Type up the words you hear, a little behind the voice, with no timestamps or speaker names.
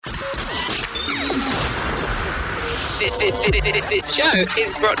This show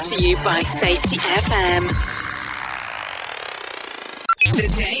is brought to you by Safety FM. The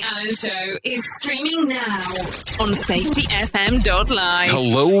Jay Allen Show is streaming now on safetyfm.live.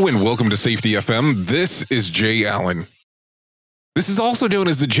 Hello and welcome to Safety FM. This is Jay Allen. This is also known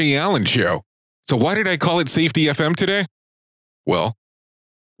as the Jay Allen Show. So why did I call it Safety FM today? Well,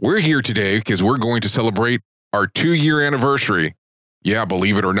 we're here today because we're going to celebrate our 2-year anniversary. Yeah,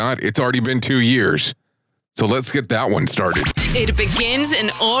 believe it or not, it's already been 2 years. So let's get that one started. It begins in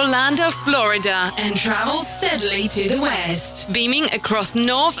Orlando, Florida, and travels steadily to the west, beaming across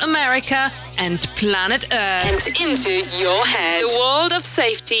North America and planet Earth and into your head. The world of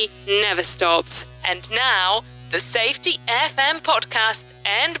safety never stops. And now, the Safety FM podcast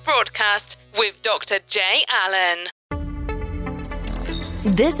and broadcast with Dr. Jay Allen.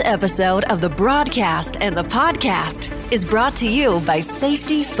 This episode of the broadcast and the podcast is brought to you by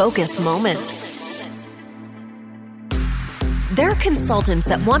Safety Focus Moment. They're consultants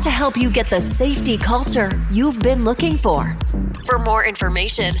that want to help you get the safety culture you've been looking for. For more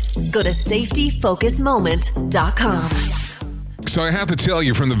information, go to safetyfocusmoment.com. So I have to tell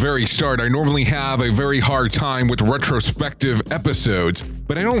you from the very start, I normally have a very hard time with retrospective episodes,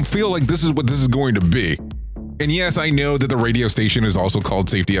 but I don't feel like this is what this is going to be. And yes, I know that the radio station is also called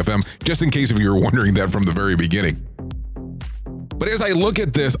Safety FM, just in case if you were wondering that from the very beginning. But as I look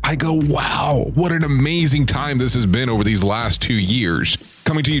at this, I go, wow, what an amazing time this has been over these last 2 years.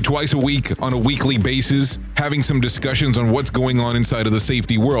 Coming to you twice a week on a weekly basis, having some discussions on what's going on inside of the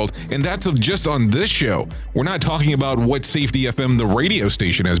safety world. And that's just on this show. We're not talking about what Safety FM, the radio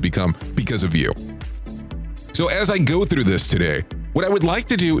station, has become because of you. So as I go through this today, what I would like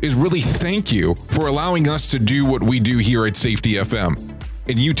to do is really thank you for allowing us to do what we do here at Safety FM.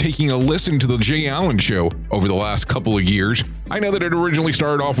 And you taking a listen to the Jay Allen Show over the last couple of years. I know that it originally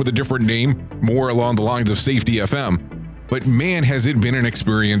started off with a different name, more along the lines of Safety FM, but man, has it been an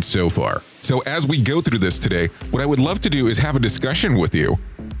experience so far. So as we go through this today, what I would love to do is have a discussion with you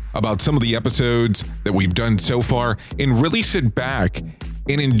about some of the episodes that we've done so far and really sit back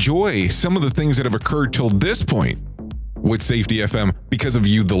and enjoy some of the things that have occurred till this point with Safety FM because of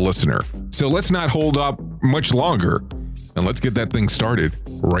you, the listener. So let's not hold up much longer. And let's get that thing started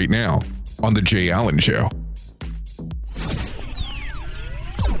right now on the Jay Allen Show.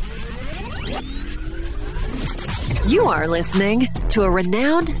 You are listening to a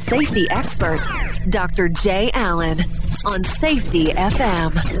renowned safety expert, Dr. Jay Allen, on Safety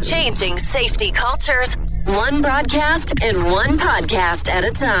FM. Changing safety cultures, one broadcast and one podcast at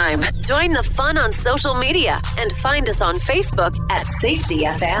a time. Join the fun on social media and find us on Facebook at Safety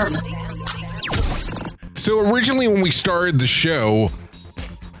FM. So originally when we started the show,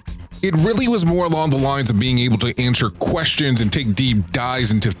 it really was more along the lines of being able to answer questions and take deep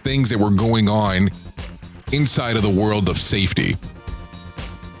dives into things that were going on inside of the world of safety.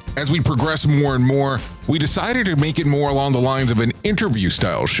 As we progressed more and more, we decided to make it more along the lines of an interview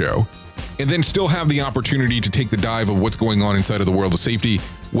style show, and then still have the opportunity to take the dive of what's going on inside of the world of safety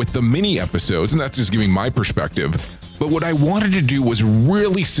with the mini episodes, and that's just giving my perspective. But what I wanted to do was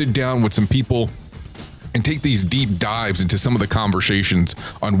really sit down with some people and take these deep dives into some of the conversations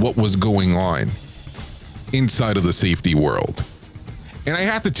on what was going on inside of the safety world. And I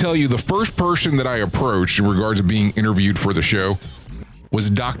have to tell you, the first person that I approached in regards to being interviewed for the show was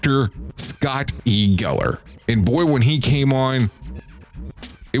Dr. Scott E. Geller. And boy, when he came on,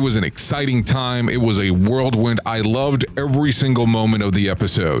 it was an exciting time. It was a whirlwind. I loved every single moment of the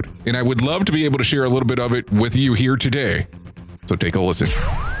episode. And I would love to be able to share a little bit of it with you here today. So take a listen.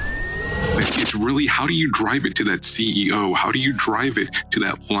 It's really, how do you drive it to that CEO? How do you drive it to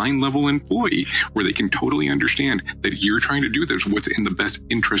that line level employee where they can totally understand that you're trying to do this, what's in the best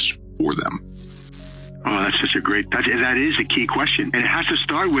interest for them? Oh, that's such a great, that is a key question. And it has to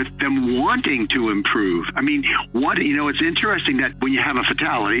start with them wanting to improve. I mean, it's interesting that when you have a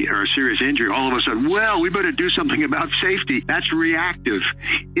fatality or a serious injury, all of a sudden, well, we better do something about safety. That's reactive.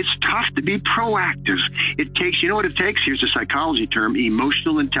 It's tough to be proactive. It takes, you know what it takes? Here's a psychology term,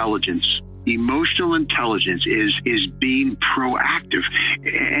 emotional intelligence. Emotional intelligence is being proactive.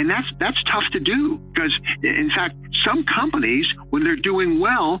 And that's tough to do because, in fact, some companies, when they're doing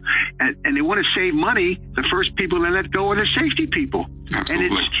well and they want to save money, the first people they let go are the safety people.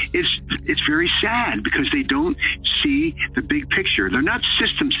 Absolutely. And it's very sad because they don't see the big picture. They're not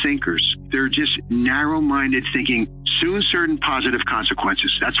system thinkers. They're just narrow-minded thinking, soon certain positive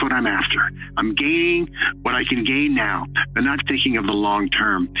consequences. That's what I'm after. I'm gaining what I can gain now. They're not thinking of the long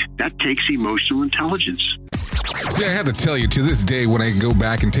term. That takes emotional intelligence. See, I have to tell you, to this day, when I go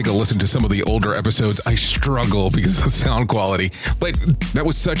back and take a listen to some of the older episodes, I struggle because of the sound quality. But that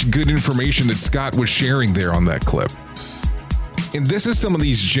was such good information that Scott was sharing there on that clip. And this is some of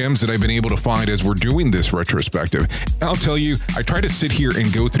these gems that I've been able to find as we're doing this retrospective. And I'll tell you, I try to sit here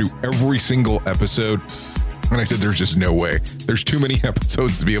and go through every single episode. And I said, there's just no way. There's too many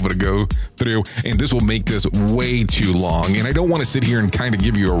episodes to be able to go through, and this will make this way too long. And I don't want to sit here and kind of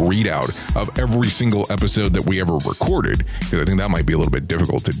give you a readout of every single episode that we ever recorded, because I think that might be a little bit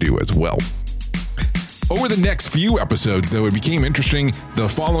difficult to do as well. Over the next few episodes, though, it became interesting. The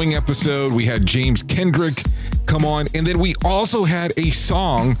following episode, we had James Kendrick come on, and then we also had a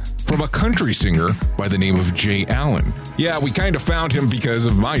song from a country singer by the name of Jay Allen. Yeah, we kind of found him because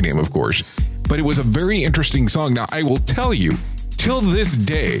of my name, of course. But it was a very interesting song. Now, I will tell you, till this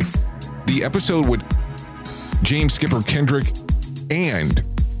day, the episode with James Skipper Kendrick and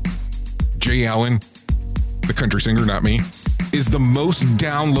Jay Allen, the country singer, not me, is the most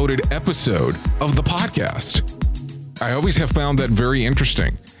downloaded episode of the podcast. I always have found that very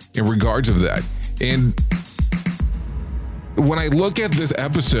interesting in regards of that. And when I look at this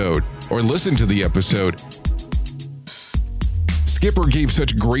episode or listen to the episode, Skipper gave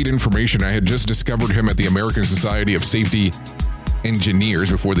such great information. I had just discovered him at the American Society of Safety Engineers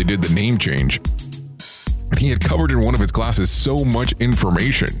before they did the name change. He had covered in one of his classes so much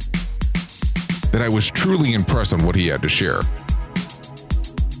information that I was truly impressed on what he had to share.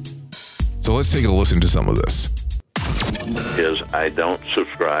 So let's take a listen to some of this. I don't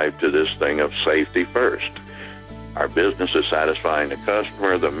subscribe to this thing of safety first. Our business is satisfying the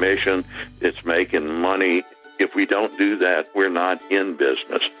customer, the mission, it's making money. If we don't do that, we're not in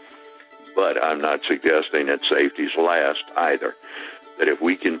business. But I'm not suggesting that safety's last either. That if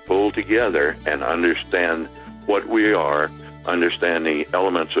we can pull together and understand what we are, understand the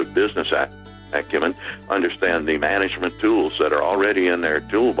elements of business acumen, understand the management tools that are already in their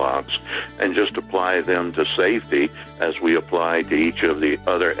toolbox, and just apply them to safety as we apply to each of the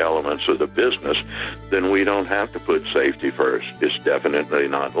other elements of the business, then we don't have to put safety first. It's definitely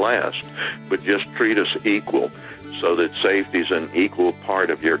not last, but just treat us equal so that safety is an equal part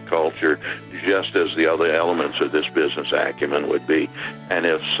of your culture, just as the other elements of this business acumen would be. And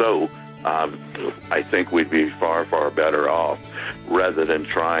if so, I think we'd be far, far better off rather than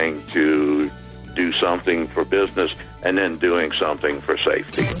trying to do something for business and then doing something for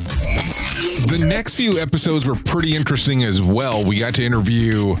safety. The next few episodes were pretty interesting as well. We got to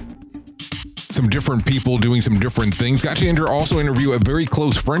interview some different people doing some different things. Got to also interview a very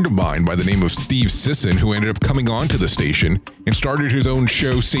close friend of mine by the name of Steve Sisson, who ended up coming onto the station and started his own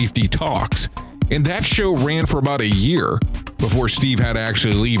show, Safety Talks. And that show ran for about a year before Steve had to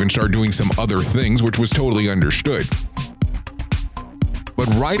actually leave and start doing some other things, which was totally understood. But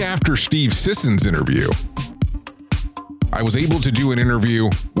right after Steve Sisson's interview, I was able to do an interview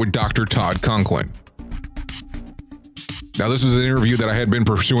with Dr. Todd Conklin. Now, this was an interview that I had been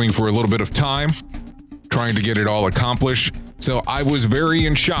pursuing for a little bit of time, trying to get it all accomplished. So I was very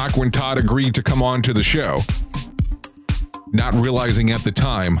in shock when Todd agreed to come on to the show, not realizing at the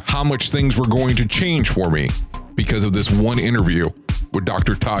time how much things were going to change for me because of this one interview with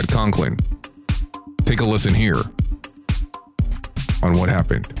Dr. Todd Conklin. Take a listen here on what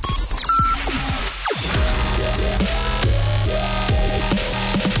happened.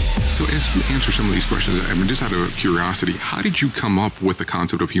 So as you answer some of these questions, I mean, just out of curiosity, how did you come up with the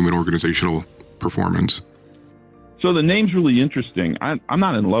concept of human organizational performance? So the name's really interesting. I'm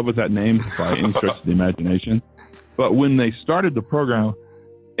not in love with that name by any stretch of the imagination. But when they started the program,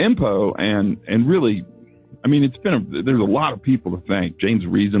 INPO, and really, I mean, there's a lot of people to thank. James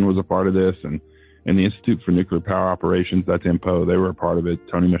Reason was a part of this, and the Institute for Nuclear Power Operations, that's INPO, they were a part of it.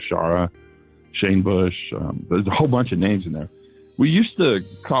 Tony Mashara, Shane Bush, there's a whole bunch of names in there. We used to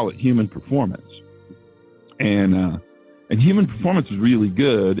call it human performance. And human performance is really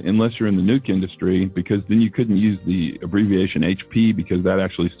good unless you're in the nuke industry, because then you couldn't use the abbreviation HP because that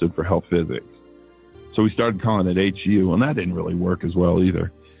actually stood for health physics. So we started calling it HU, and that didn't really work as well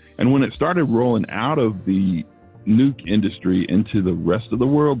either. And when it started rolling out of the nuke industry into the rest of the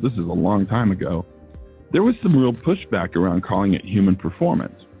world, this is a long time ago, there was some real pushback around calling it human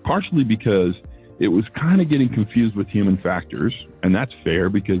performance, partially because it was kind of getting confused with human factors. And that's fair,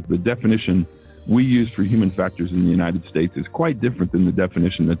 because the definition we use for human factors in the United States is quite different than the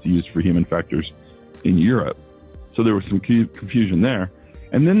definition that's used for human factors in Europe. So there was some confusion there.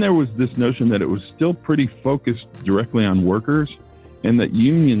 And then there was this notion that it was still pretty focused directly on workers, and that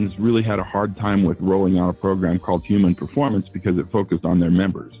unions really had a hard time with rolling out a program called human performance because it focused on their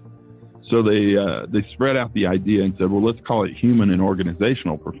members. So they spread out the idea and said, well, let's call it human and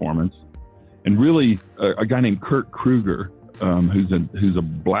organizational performance. And really, a guy named Kurt Kruger, who's a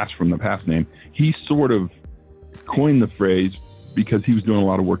blast from the past name, he sort of coined the phrase because he was doing a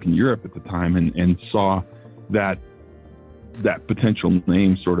lot of work in Europe at the time and saw that that potential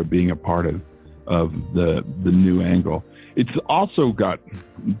name sort of being a part of the new angle. It's also got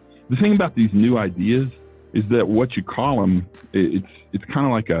the thing about these new ideas is that what you call them, it's kind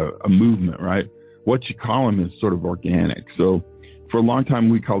of like a movement, right? What you call them is sort of organic. So for a long time,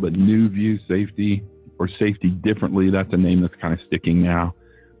 we called it New View Safety or Safety Differently. That's a name that's kind of sticking now.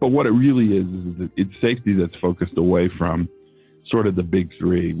 But what it really is that it's safety that's focused away from sort of the big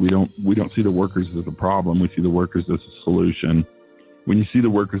three. We don't see the workers as a problem. We see the workers as a solution. When you see the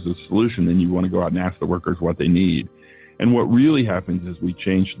workers as a solution, then you want to go out and ask the workers what they need. And what really happens is we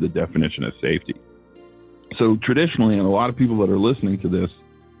change the definition of safety. So traditionally, and a lot of people that are listening to this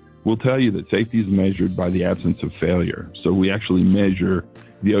will tell you that safety is measured by the absence of failure. So we actually measure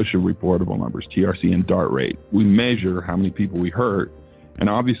the OSHA reportable numbers, TRC and DART rate. We measure how many people we hurt. And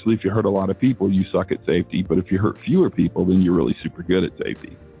obviously, if you hurt a lot of people, you suck at safety. But if you hurt fewer people, then you're really super good at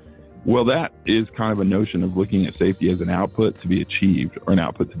safety. Well, that is kind of a notion of looking at safety as an output to be achieved or an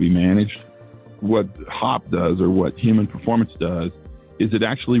output to be managed. What HOP does, or what human performance does, is it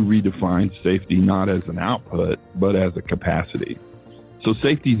actually redefines safety not as an output, but as a capacity. So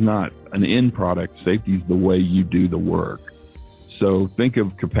safety is not an end product. Safety is the way you do the work. So think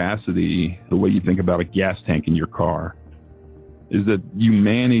of capacity the way you think about a gas tank in your car, is that you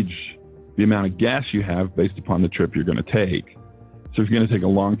manage the amount of gas you have based upon the trip you're going to take. So if you're going to take a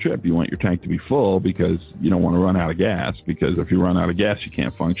long trip, you want your tank to be full because you don't want to run out of gas, because if you run out of gas, you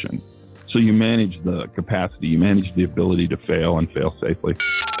can't function. So you manage the capacity, you manage the ability to fail and fail safely.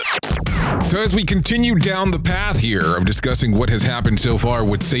 So as we continue down the path here of discussing what has happened so far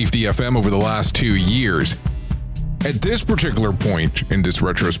with Safety FM over the last 2 years, at this particular point in this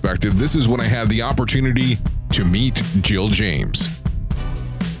retrospective, this is when I had the opportunity to meet Jill James.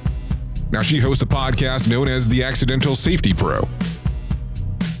 Now, she hosts a podcast known as The Accidental Safety Pro.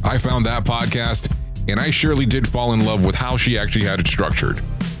 I found that podcast, and I surely did fall in love with how she actually had it structured.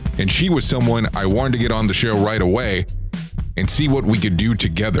 And she was someone I wanted to get on the show right away and see what we could do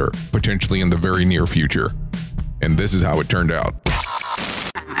together, potentially in the very near future. And this is how it turned out.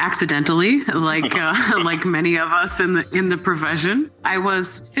 Accidentally, like many of us in the profession, I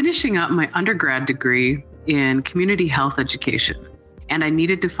was finishing up my undergrad degree in community health education, and I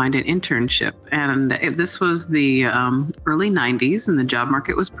needed to find an internship. And this was the early 90s, and the job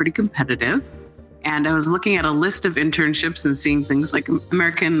market was pretty competitive. And I was looking at a list of internships and seeing things like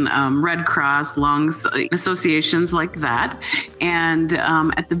American Red Cross, lungs, associations like that. And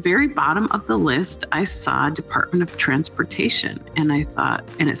at the very bottom of the list, I saw Department of Transportation. And I thought,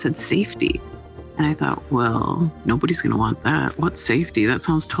 and it said safety. And I thought, well, nobody's going to want that. What's safety? That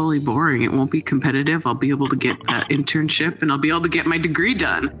sounds totally boring. It won't be competitive. I'll be able to get that internship and I'll be able to get my degree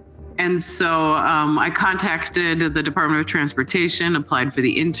done. And so I contacted the Department of Transportation, applied for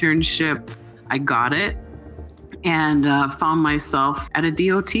the internship. I got it and found myself at a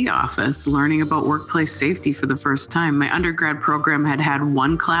DOT office learning about workplace safety for the first time. My undergrad program had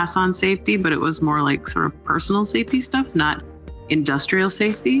one class on safety, but it was more like sort of personal safety stuff, not industrial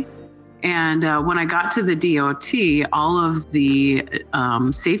safety. And when I got to the DOT, all of the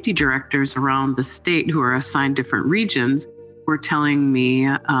safety directors around the state who are assigned different regions were telling me,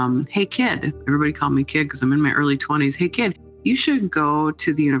 hey, kid, everybody called me kid because I'm in my early 20s. Hey, kid, you should go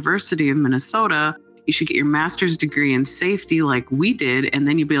to the University of Minnesota. You should get your master's degree in safety like we did, and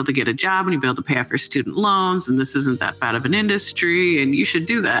then you'll be able to get a job and you'll be able to pay off your student loans, and this isn't that bad of an industry, and you should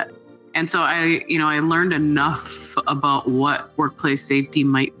do that. And so I learned enough about what workplace safety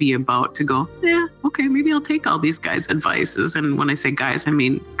might be about to go, yeah, okay, maybe I'll take all these guys' advices. And when I say guys, I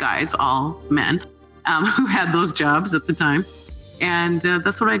mean guys, all men who had those jobs at the time. And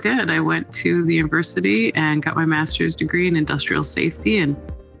that's what I did. I went to the university and got my master's degree in industrial safety. And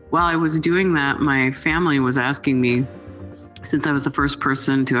while I was doing that, my family was asking me, since I was the first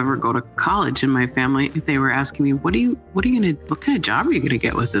person to ever go to college in my family, they were asking me, what kind of job are you going to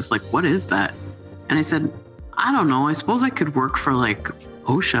get with this? Like, what is that? And I said, I don't know. I suppose I could work for like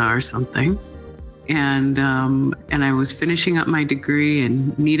OSHA or something. And I was finishing up my degree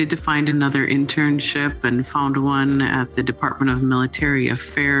and needed to find another internship, and found one at the Department of Military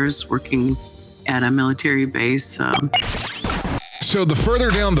Affairs, working at a military base. So the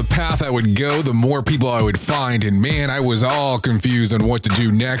further down the path I would go, the more people I would find. And man, I was all confused on what to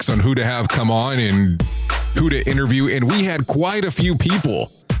do next, on who to have come on and who to interview. And we had quite a few people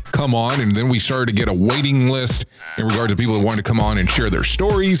come on, and then we started to get a waiting list in regard to people that wanted to come on and share their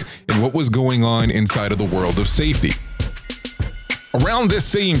stories and what was going on inside of the world of safety. Around this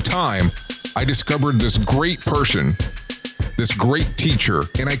same time, I discovered this great person, this great teacher,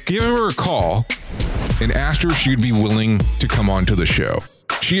 and I gave her a call and asked her if she'd be willing to come on to the show.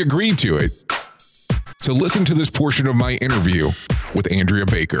 She agreed to it. So listen to this portion of my interview with Andrea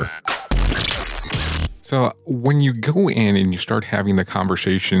Baker. So when you go in and you start having the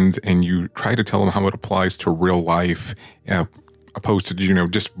conversations and you try to tell them how it applies to real life, opposed to,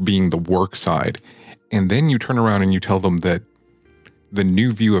 just being the work side, and then you turn around and you tell them that the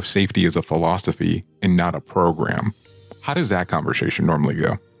new view of safety is a philosophy and not a program, how does that conversation normally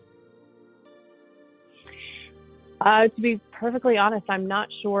go? To be perfectly honest, I'm not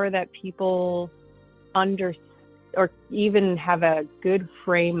sure that people or even have a good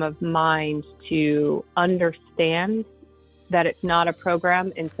frame of mind to understand that it's not a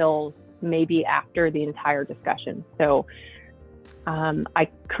program until maybe after the entire discussion. So I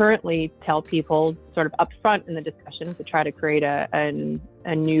currently tell people sort of upfront in the discussion to try to create a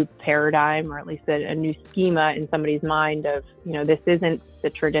new paradigm, or at least a new schema in somebody's mind of, this isn't the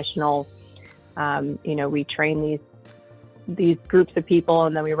traditional, we train these groups of people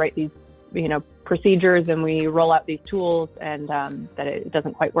and then we write these, procedures and we roll out these tools, and that it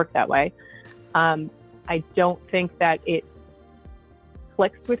doesn't quite work that way. I don't think that it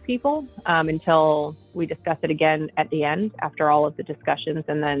clicks with people until we discuss it again at the end after all of the discussions,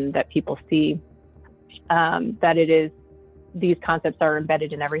 and then that people see that these concepts are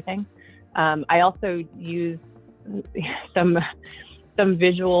embedded in everything. I also use some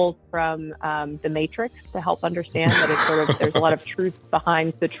visuals from The Matrix to help understand that it's sort of, there's a lot of truth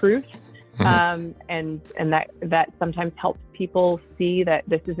behind the truth. And that sometimes helps people see that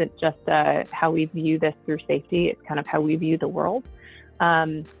this isn't just how we view this through safety. It's kind of how we view the world.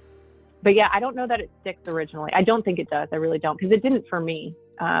 But yeah, I don't know that it sticks originally. I don't think it does. I really don't, because it didn't for me.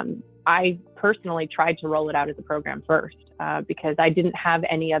 I personally tried to roll it out as a program first because I didn't have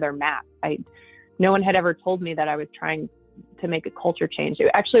any other map. No one had ever told me that I was trying to make a culture change.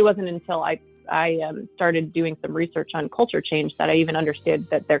 It actually wasn't until I started doing some research on culture change that I even understood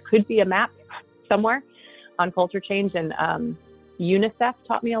that there could be a map somewhere on culture change. And UNICEF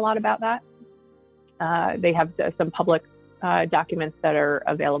taught me a lot about that. They have some public documents that are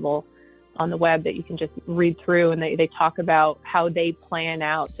available on the web that you can just read through, and they talk about how they plan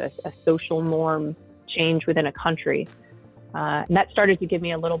out a social norm change within a country. And that started to give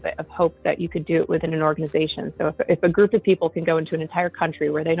me a little bit of hope that you could do it within an organization. So if a group of people can go into an entire country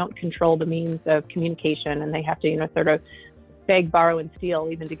where they don't control the means of communication and they have to, sort of beg, borrow, and steal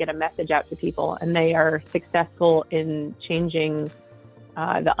even to get a message out to people, and they are successful in changing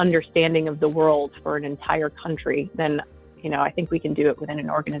the understanding of the world for an entire country, then, I think we can do it within an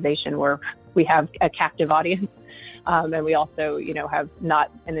organization where we have a captive audience. And we also, have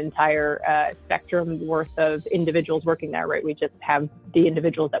not an entire spectrum worth of individuals working there, right? We just have the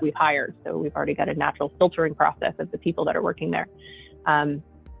individuals that we've hired. So we've already got a natural filtering process of the people that are working there.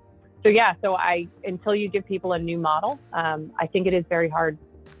 So until you give people a new model, I think it is very hard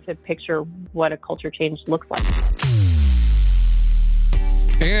to picture what a culture change looks like.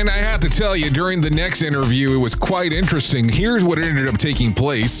 And I have to tell you, during the next interview, it was quite interesting. Here's what ended up taking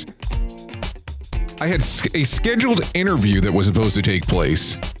place. I had a scheduled interview that was supposed to take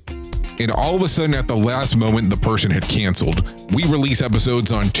place, and all of a sudden at the last moment, the person had canceled. We release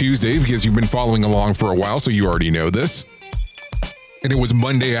episodes on Tuesday because you've been following along for a while, so you already know this. And it was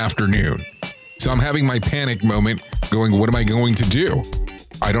Monday afternoon. So I'm having my panic moment going, what am I going to do?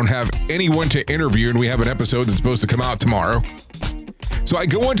 I don't have anyone to interview, and we have an episode that's supposed to come out tomorrow. So I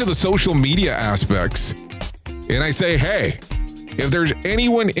go into the social media aspects and I say, hey, if there's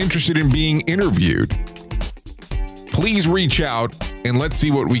anyone interested in being interviewed, please reach out and let's see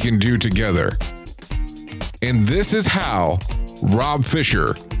what we can do together. And this is how Rob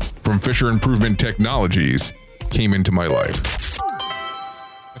Fisher from Fisher Improvement Technologies came into my life.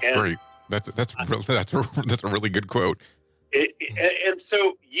 That's great. That's a really good quote. And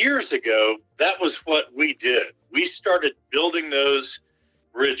so years ago, that was what we did. We started building those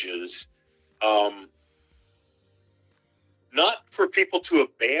bridges, not for people to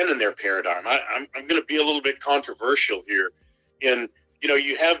abandon their paradigm. I'm going to be a little bit controversial here. And,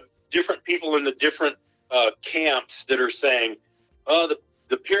 you have different people in the different camps that are saying,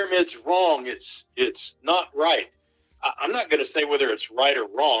 the pyramid's wrong. It's not right. I'm not going to say whether it's right or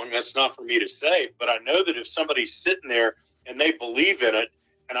wrong. That's not for me to say. But I know that if somebody's sitting there and they believe in it,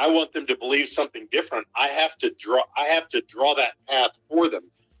 and I want them to believe something different, I have to draw that path for them,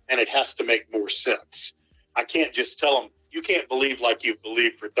 and it has to make more sense. I can't just tell them, you can't believe like you've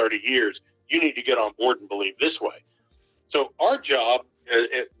believed for 30 years. You need to get on board and believe this way. So our job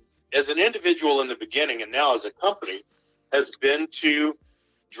as an individual in the beginning and now as a company has been to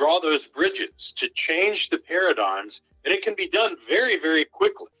draw those bridges, to change the paradigms, and it can be done very, very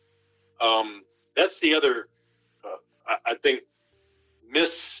quickly. That's the other, I think,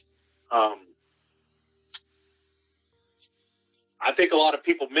 I think a lot of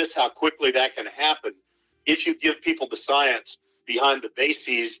people miss how quickly that can happen if you give people the science behind the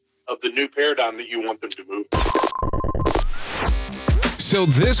bases of the new paradigm that you want them to move. So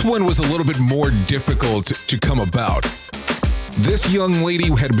this one was a little bit more difficult to come about. This young lady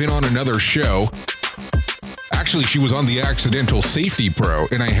had been on another show. Actually, she was on the Accidental Safety Pro,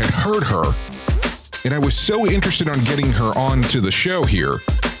 and I had heard her. And I was so interested on getting her onto the show here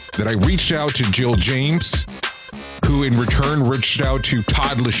that I reached out to Jill James, who in return reached out to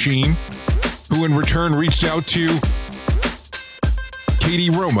Todd Lachine, who in return reached out to Katie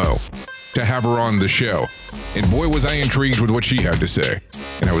Romo to have her on the show. And boy, was I intrigued with what she had to say.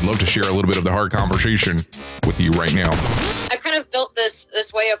 And I would love to share a little bit of the hard conversation with you right now. I've kind of built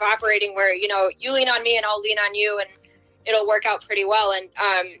this way of operating where, you know, you lean on me and I'll lean on you and it'll work out pretty well. And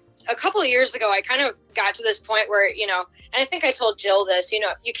a couple of years ago, I kind of got to this point where, you know, and I think I told Jill this, you know,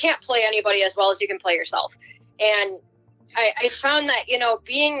 you can't play anybody as well as you can play yourself. And I found that, you know,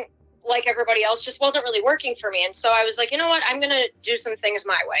 being like everybody else just wasn't really working for me. And so I was like, you know what, I'm going to do some things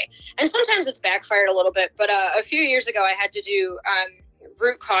my way. And sometimes it's backfired a little bit. But a few years ago, I had to do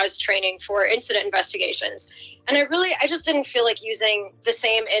root cause training for incident investigations. And I just didn't feel like using the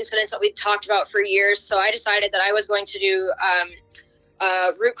same incidents that we'd talked about for years. So I decided that I was going to do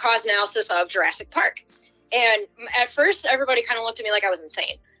root cause analysis of Jurassic Park. And at first, everybody kind of looked at me like I was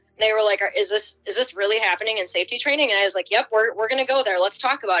insane. They were like, is this really happening in safety training? And I was like, yep, we're going to go there. Let's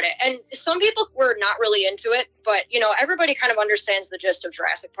talk about it. And some people were not really into it, but, you know, everybody kind of understands the gist of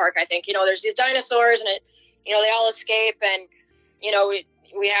Jurassic Park. I think, you know, there's these dinosaurs and it, you know, they all escape and, you know,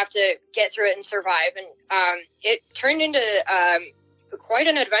 we have to get through it and survive. And it turned into quite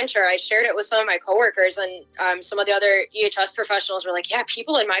an adventure. I shared it with some of my coworkers and some of the other EHS professionals were like, yeah,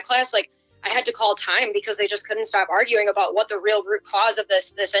 people in my class, like, I had to call time because they just couldn't stop arguing about what the real root cause of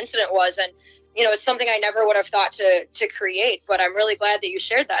this incident was. And, you know, it's something I never would have thought to create, but I'm really glad that you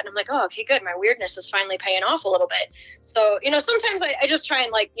shared that. And I'm like, oh, okay, good. My weirdness is finally paying off a little bit. So, you know, sometimes I just try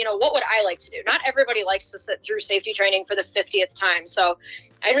and like, you know, what would I like to do? Not everybody likes to sit through safety training for the 50th time. So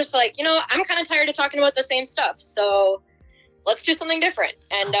I'm just like, you know, I'm kind of tired of talking about the same stuff. So let's do something different.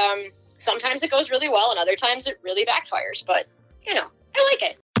 And sometimes it goes really well and other times it really backfires, but, you know, I like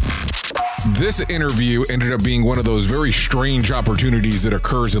it. This interview ended up being one of those very strange opportunities that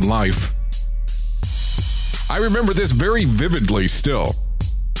occurs in life. I remember this very vividly still.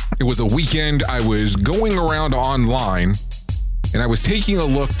 It was a weekend. I was going around online and I was taking a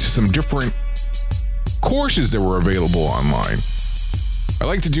look to some different courses that were available online. I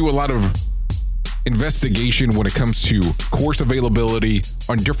like to do a lot of investigation when it comes to course availability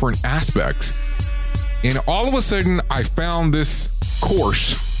on different aspects. And all of a sudden, I found this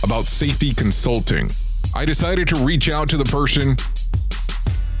course about safety consulting. I decided to reach out to the person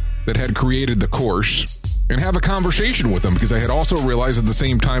that had created the course and have a conversation with them because I had also realized at the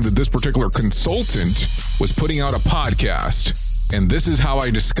same time that this particular consultant was putting out a podcast. And this is how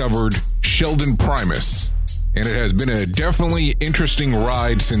I discovered Sheldon Primus. And it has been a definitely interesting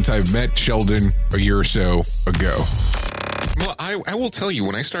ride since I've met Sheldon a year or so ago. Well, I will tell you,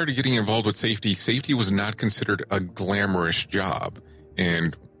 when I started getting involved with safety was not considered a glamorous job.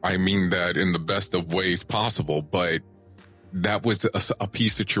 And I mean that in the best of ways possible, but that was a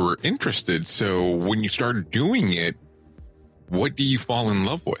piece that you were interested. So when you started doing it, what do you fall in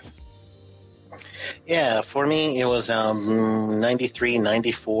love with? Yeah, for me, it was 93,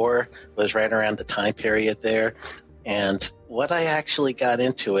 94 was right around the time period there. And what I actually got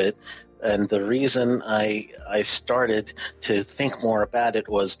into it, and the reason I started to think more about it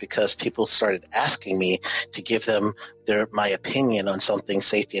was because people started asking me to give them my opinion on something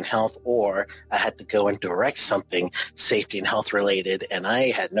safety and health, or I had to go and direct something safety and health related, and I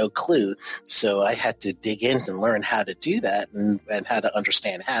had no clue. So I had to dig in and learn how to do that and how to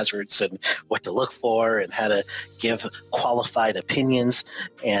understand hazards and what to look for and how to give qualified opinions.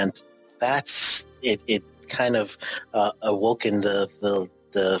 And that's it. It kind of awoken the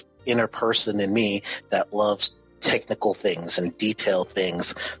inner person in me that loves technical things and detailed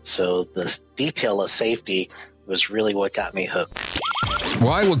things. So the detail of safety was really what got me hooked.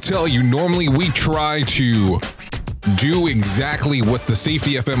 Well, I will tell you, normally we try to do exactly what the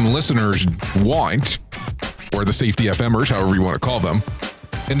Safety FM listeners want, or the Safety FMers, however you want to call them.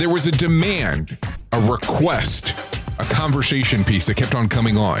 And there was a demand, a request, a conversation piece that kept on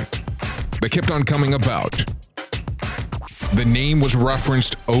coming on, that kept on coming about. The name was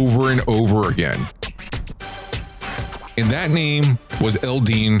referenced over and over again. And that name was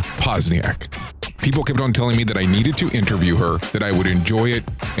Eldine Pozniak. People kept on telling me that I needed to interview her, that I would enjoy it,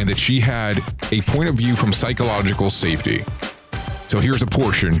 and that she had a point of view from psychological safety. So here's a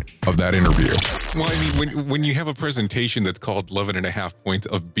portion of that interview. Well, I mean, when you have a presentation that's called 11.5 points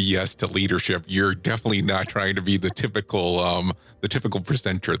of BS to leadership, you're definitely not trying to be the typical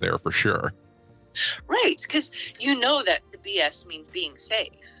presenter there for sure. Right, because you know that the BS means being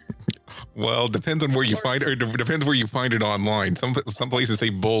safe. Well, depends on where you find it. Depends where you find it online. Some places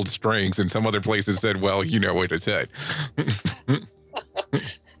say bold strengths, and some other places said, "Well, you know what it said."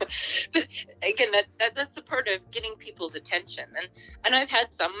 But again, that's the part of getting people's attention. And I've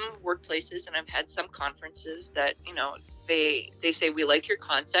had some workplaces and I've had some conferences that, you know, they say, we like your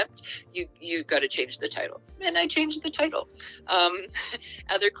concept, you got to change the title. And I changed the title.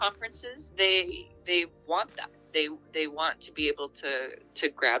 Other conferences, they want that. They want to be able to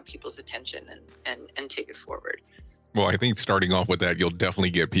grab people's attention and take it forward. Well, I think starting off with that, you'll definitely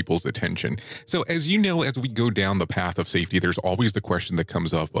get people's attention. So as you know, as we go down the path of safety, there's always the question that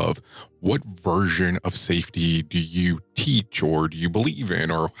comes up of what version of safety do you teach or do you believe in,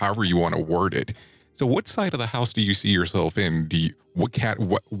 or however you want to word it. So what side of the house do you see yourself in? What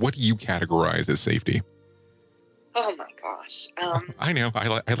do you categorize as safety? Oh my gosh. I know. I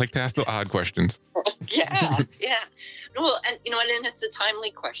like to ask the odd questions. Yeah. Well, and you know, and it's a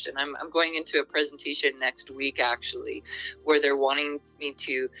timely question. I'm going into a presentation next week, actually, where they're wanting me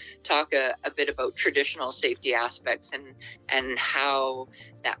to talk a bit about traditional safety aspects and how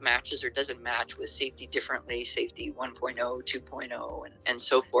that matches or doesn't match with safety differently, safety 1.0, 2.0, and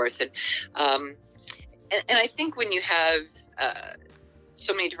so forth. And I think when you have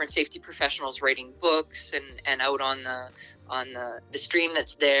so many different safety professionals writing books and out on the stream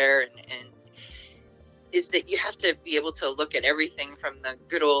that's there, and is that you have to be able to look at everything from the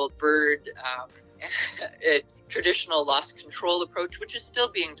good old bird traditional loss control approach, which is still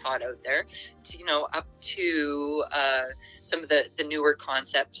being taught out there, to, you know, up to some of the newer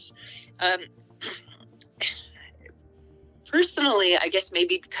concepts. Personally, I guess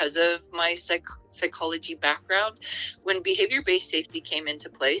maybe because of my psychology background, when behavior-based safety came into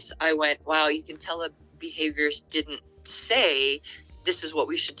place, I went, wow, you can tell a behaviorist didn't say this is what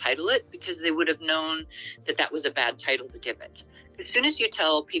we should title it, because they would have known that was a bad title to give it. As soon as you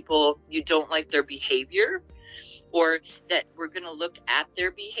tell people you don't like their behavior, or that we're going to look at their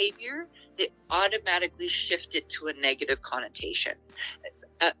behavior, they automatically shift it to a negative connotation.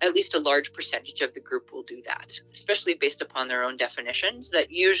 At least a large percentage of the group will do that, especially based upon their own definitions, that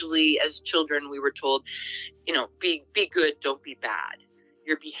usually as children we were told, you know, be good, don't be bad.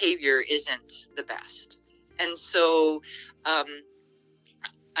 Your behavior isn't the best. And so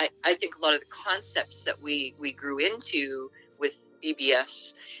I think a lot of the concepts that we grew into with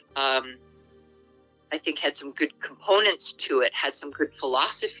BBS, I think had some good components to it, had some good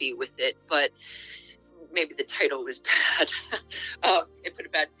philosophy with it, but maybe the title was bad. It put a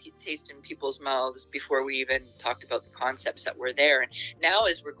bad taste in people's mouths before we even talked about the concepts that were there. And now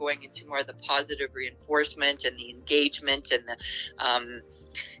as we're going into more of the positive reinforcement and the engagement and the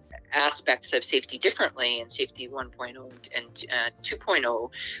aspects of safety differently, and safety 1.0 and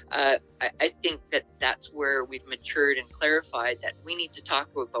 2.0, I think that's where we've matured and clarified that we need to talk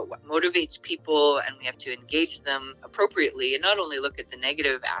about what motivates people, and we have to engage them appropriately, and not only look at the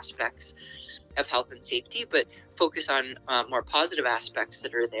negative aspects of health and safety, but focus on more positive aspects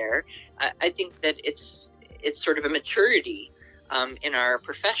that are there. I think that it's sort of a maturity in our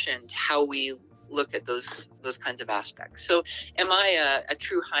profession to how we look at those kinds of aspects. So am I a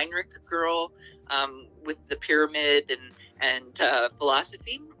true Heinrich girl with the pyramid and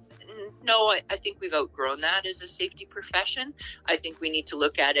philosophy? No, I think we've outgrown that as a safety profession. I think we need to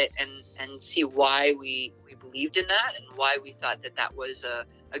look at it and see why we believed in that and why we thought that was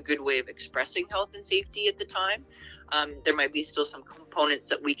a good way of expressing health and safety at the time. There might be still some components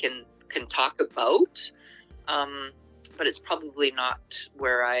that we can talk about, but it's probably not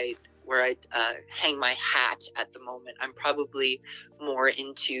where I hang my hat at the moment. I'm probably more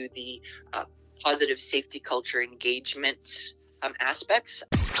into the positive safety culture engagement aspects.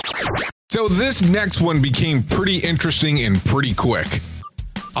 So this next one became pretty interesting and pretty quick.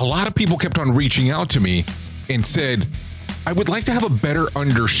 A lot of people kept on reaching out to me and said, I would like to have a better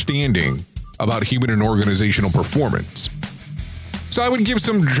understanding about human and organizational performance. So I would give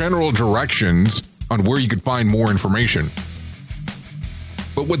some general directions on where you could find more information.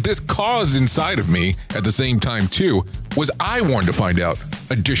 But what this caused inside of me at the same time too, was I wanted to find out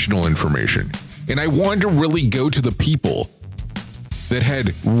additional information. And I wanted to really go to the people that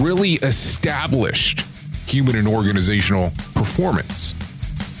had really established human and organizational performance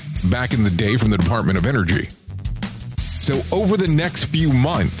back in the day from the Department of Energy. So over the next few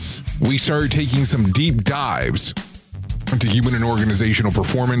months, we started taking some deep dives into human and organizational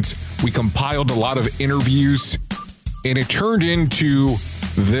performance. We compiled a lot of interviews And it turned into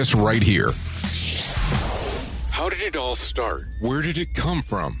this right here. How did it all start? Where did it come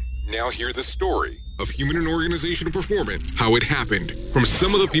from? Now hear the story of human and organizational performance, how it happened, from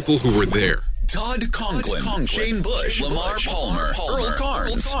some of the people who were there. Todd Conklin, Shane Bush, Lamar Palmer, Earl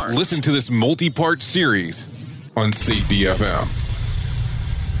Carnes. Listen to this multi-part series on Safety FM.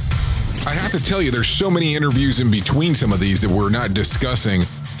 I have to tell you, there's so many interviews in between some of these that we're not discussing,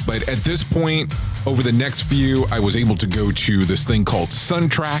 but at this point, over the next few, I was able to go to this thing called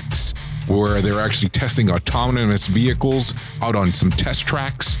SunTracks, where they're actually testing autonomous vehicles out on some test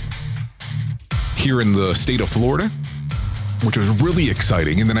tracks here in the state of Florida, which was really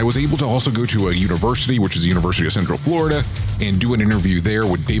exciting. And then I was able to also go to a university, which is the University of Central Florida, and do an interview there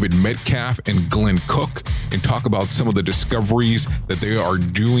with David Metcalf and Glenn Cook and talk about some of the discoveries that they are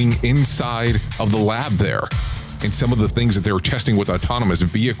doing inside of the lab there and some of the things that they were testing with autonomous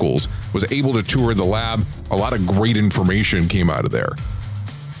vehicles. Was able to tour the lab. A lot of great information came out of there.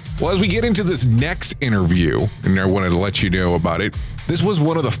 Well, as we get into this next interview, and I wanted to let you know about it, this was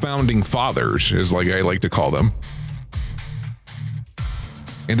one of the founding fathers, is like I like to call them.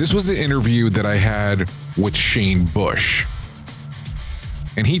 And this was the interview that I had with Shane Bush.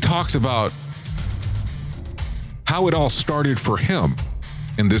 And he talks about how it all started for him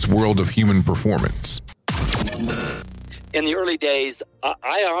in this world of human performance. In the early days,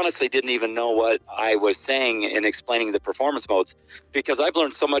 I honestly didn't even know what I was saying in explaining the performance modes, because I've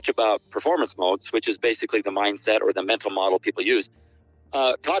learned so much about performance modes, which is basically the mindset or the mental model people use.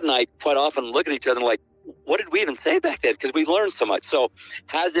 Todd and I quite often look at each other and like, what did we even say back then? Because we learned so much. So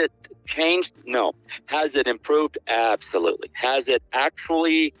has it changed? No. Has it improved? Absolutely. Has it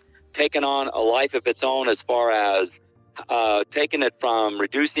actually taken on a life of its own as far as taking it from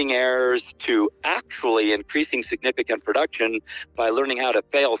reducing errors to actually increasing significant production by learning how to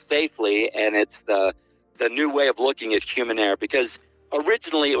fail safely? And it's the new way of looking at human error, because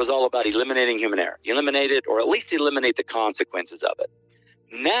originally it was all about eliminating human error. Eliminate it, or at least eliminate the consequences of it.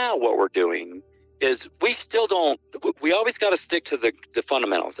 Now what we're doing is we always got to stick to the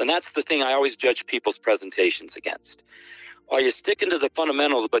fundamentals. And that's the thing I always judge people's presentations against. Are you sticking to the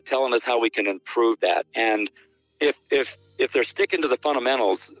fundamentals but telling us how we can improve that? And if they're sticking to the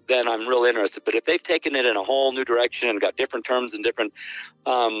fundamentals, then I'm real interested. But if they've taken it in a whole new direction and got different terms and different,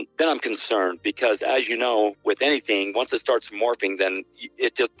 then I'm concerned, because as you know, with anything, once it starts morphing, then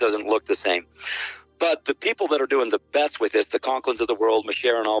it just doesn't look the same. But the people that are doing the best with this, the Conklins of the world,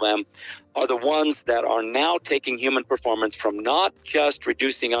 Masher and all them, are the ones that are now taking human performance from not just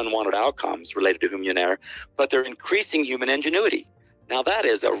reducing unwanted outcomes related to human error, but they're increasing human ingenuity. Now that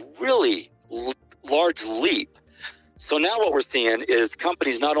is a really large leap. So now what we're seeing is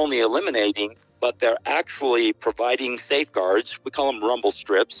companies not only eliminating, but they're actually providing safeguards. We call them rumble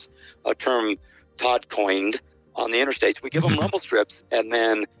strips, a term Todd coined on the interstates. We give them rumble strips, and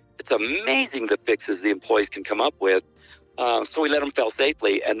then it's amazing the fixes the employees can come up with. So we let them fail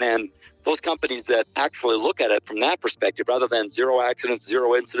safely. And then those companies that actually look at it from that perspective, rather than zero accidents,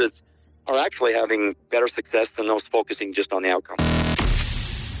 zero incidents, are actually having better success than those focusing just on the outcome.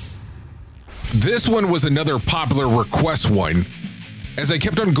 This one was another popular request one. As I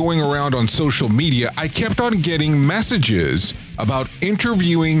kept on going around on social media, I kept on getting messages about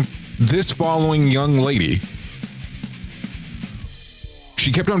interviewing this following young lady.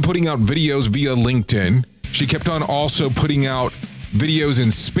 She kept on putting out videos via LinkedIn. She kept on also putting out videos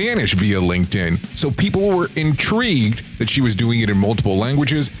in Spanish via LinkedIn. So people were intrigued that she was doing it in multiple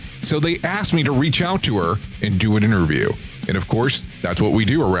languages. So they asked me to reach out to her and do an interview. And of course, that's what we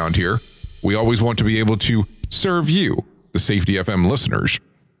do around here. We always want to be able to serve you, the Safety FM listeners.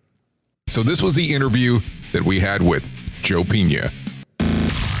 So this was the interview that we had with Joe Pena.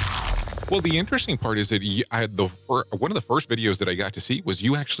 Well, the interesting part is that I had one of the first videos that I got to see was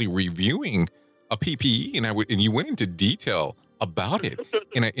you actually reviewing a PPE, and you went into detail about it.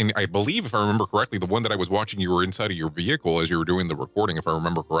 And I believe, if I remember correctly, the one that I was watching, you were inside of your vehicle as you were doing the recording, if I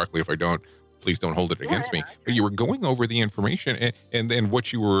remember correctly. If I don't, please don't hold it against me. But you were going over the information and then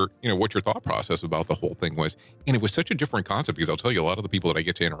what you were, what your thought process about the whole thing was. And it was such a different concept, because I'll tell you, a lot of the people that I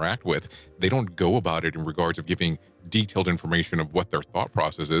get to interact with, they don't go about it in regards of giving detailed information of what their thought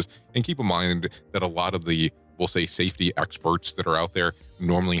process is. And keep in mind that a lot of the, we'll say, safety experts that are out there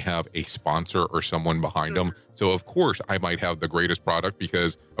normally have a sponsor or someone behind them. So of course I might have the greatest product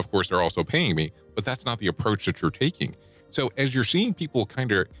because of course they're also paying me, but that's not the approach that you're taking. So as you're seeing people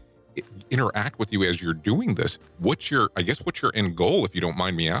kind of interact with you as you're doing this, what's your end goal, if you don't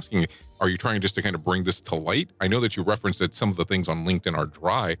mind me asking? Are you trying just to kind of bring this to light? I know that you referenced that some of the things on LinkedIn are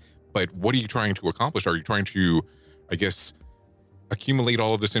dry, but what are you trying to accomplish? Are you trying to, accumulate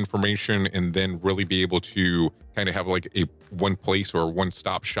all of this information and then really be able to kind of have like a one place or one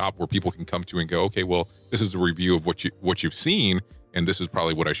stop shop where people can come to and go, okay, well, this is a review of what you've seen, and this is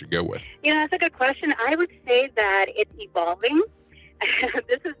probably what I should go with? That's a good question. I would say that it's evolving.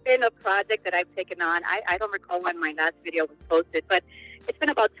 This has been a project that I've taken on. I don't recall when my last video was posted, but it's been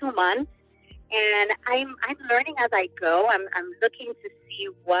about 2 months, and I'm learning as I go. I'm looking to see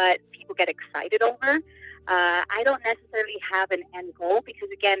what people get excited over. I don't necessarily have an end goal because,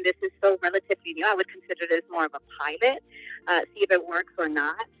 again, this is so relatively new. I would consider this more of a pilot, see if it works or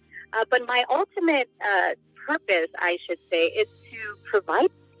not. But my ultimate purpose, I should say, is to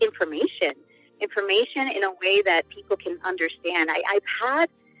provide information in a way that people can understand. I've had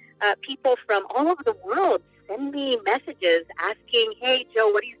people from all over the world send me messages asking, hey, Joe,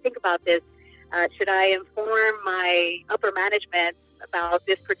 what do you think about this? Should I inform my upper management about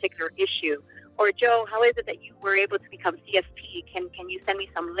this particular issue? Or, Joe, how is it that you were able to become CSP? Can you send me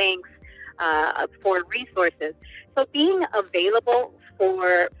some links for resources? So being available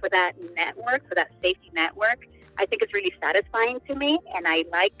for that network, for that safety network, I think is really satisfying to me, and I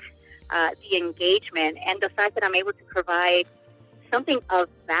like the engagement and the fact that I'm able to provide something of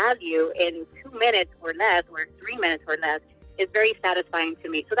value in 2 minutes or less, or 3 minutes or less, is very satisfying to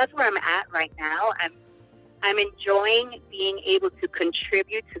me. So that's where I'm at right now. I'm enjoying being able to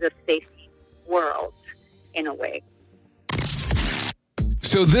contribute to the safety world in a way.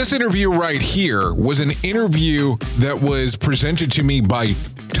 So this interview right here was an interview that was presented to me by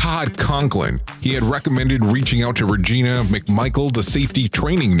Todd Conklin. He had recommended reaching out to Regina McMichael, the safety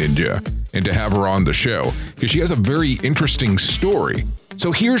training ninja, and to have her on the show because she has a very interesting story.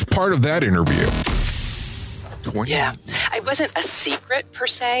 So here's part of that interview. Yeah, it wasn't a secret per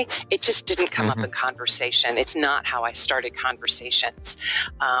se. It just didn't come up in conversation. It's not how I started conversations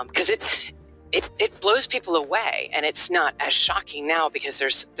because it blows people away, and it's not as shocking now because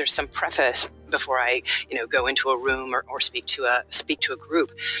there's some preface before I go into a room or speak to a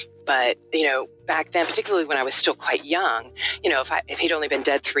group. But back then, particularly when I was still quite young, if he'd only been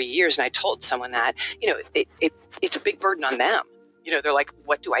dead 3 years and I told someone that, it's a big burden on them. They're like,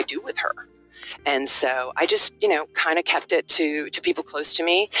 what do I do with her? And so I just, kind of kept it to people close to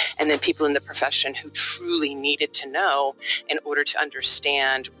me, and then people in the profession who truly needed to know in order to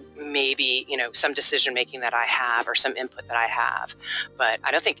understand maybe, some decision making that I have or some input that I have. But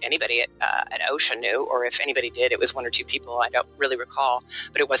I don't think anybody at OSHA knew, or if anybody did, it was 1 or 2 people. I don't really recall,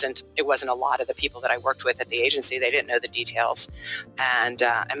 but it wasn't a lot of the people that I worked with at the agency. They didn't know the details. And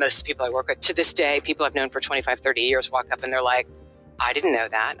most of the people I work with to this day, people I've known for 25, 30 years, walk up and they're like, I didn't know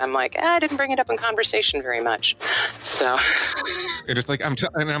that. I'm like, I didn't bring it up in conversation very much. So. And it's like,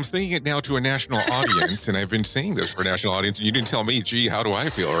 and I'm saying it now to a national audience, and I've been saying this for a national audience, and you didn't tell me, gee, how do I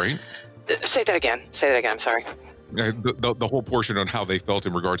feel, right? Say that again. I'm sorry. The whole portion on how they felt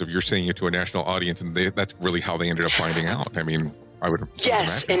in regards of you're saying it to a national audience, and that's really how they ended up finding out. I mean, I would.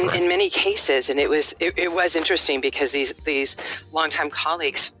 Yes, in many cases, and it was interesting because these longtime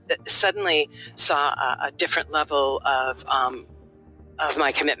colleagues suddenly saw a different level of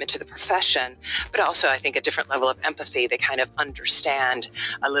my commitment to the profession, but also I think a different level of empathy. They kind of understand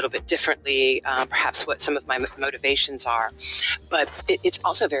a little bit differently, perhaps what some of my motivations are. But it's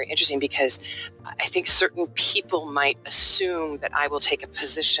also very interesting because I think certain people might assume that I will take a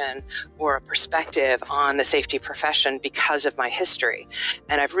position or a perspective on the safety profession because of my history.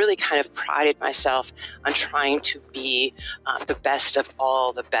 And I've really kind of prided myself on trying to be the best of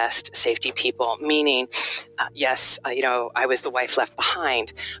all the best safety people, meaning, yes, I was the wife left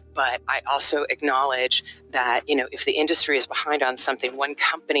behind, but I also acknowledge that, if the industry is behind on something,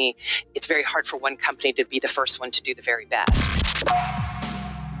 it's very hard for one company to be the first one to do the very best.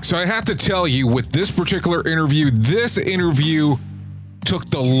 So I have to tell you, with this particular interview, this interview took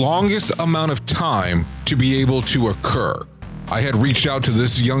the longest amount of time to be able to occur. I had reached out to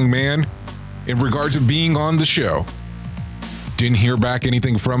this young man in regards to being on the show. Didn't hear back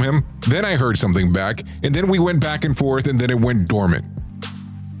anything from him. Then I heard something back, and then we went back and forth, and then it went dormant.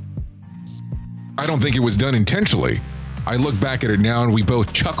 I don't think it was done intentionally. I look back at it now, and we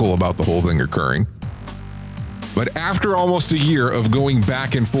both chuckle about the whole thing occurring. But after almost a year of going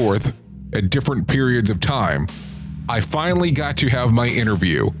back and forth at different periods of time, I finally got to have my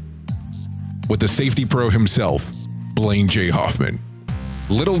interview with the safety pro himself, Blaine J. Hoffman.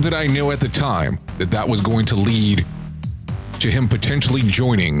 Little did I know at the time that was going to lead to him potentially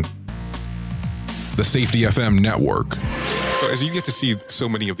joining the Safety FM network. So as you get to see so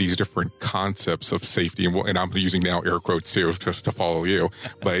many of these different concepts of safety, and I'm using now air quotes too to follow you,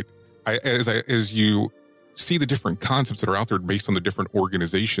 but as you see the different concepts that are out there based on the different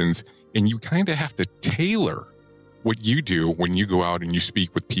organizations, and you kind of have to tailor what you do when you go out and you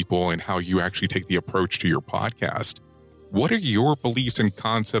speak with people and how you actually take the approach to your podcast. What are your beliefs and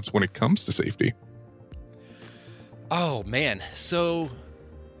concepts when it comes to safety? Oh man, so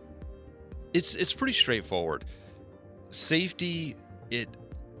it's pretty straightforward. Safety,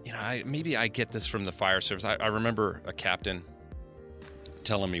 maybe I get this from the fire service. I remember a captain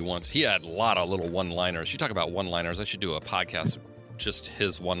telling me once, he had a lot of little one-liners. You talk about one-liners, I should do a podcast of just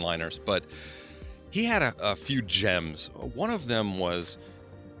his one-liners, but he had a few gems. One of them was,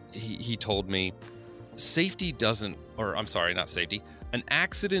 he told me, an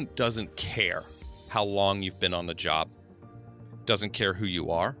accident doesn't care how long you've been on the job. Doesn't care who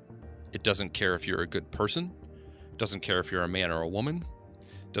you are. It doesn't care if you're a good person. Doesn't care if you're a man or a woman.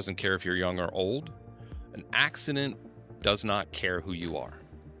 Doesn't care if you're young or old. An accident does not care who you are.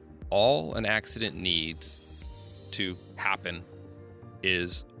 All an accident needs to happen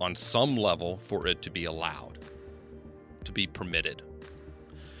is on some level for it to be allowed, to be permitted.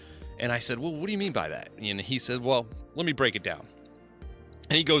 And I said, well, what do you mean by that? And he said, well, let me break it down.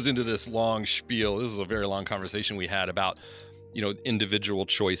 And he goes into this long spiel. This is a very long conversation we had about, individual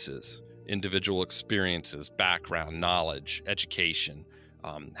choices, individual experiences, background, knowledge, education,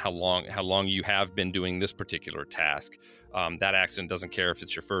 how long you have been doing this particular task. That accident doesn't care if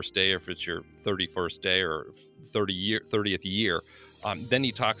it's your first day or if it's your 31st day or 30th year. Then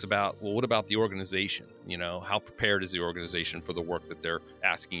he talks about, well, what about the organization? How prepared is the organization for the work that they're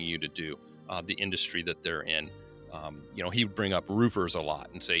asking you to do, the industry that they're in? He would bring up roofers a lot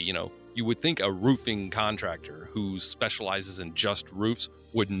and say, you would think a roofing contractor who specializes in just roofs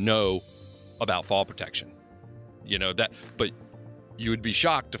would know about fall protection, but you would be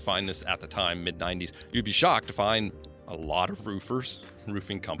shocked to find this at the time, mid-90s. You'd be shocked to find a lot of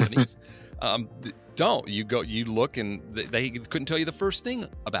roofing companies. You look and they couldn't tell you the first thing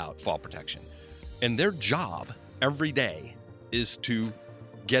about fall protection. And their job every day is to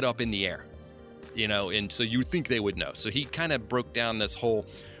get up in the air, and so you think they would know. So he kind of broke down this whole,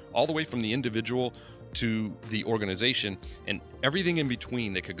 all the way from the individual to the organization and everything in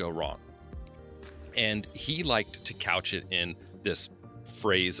between that could go wrong. And he liked to couch it in this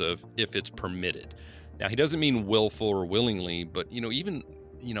phrase of if it's permitted. Now, he doesn't mean willful or willingly, but, even,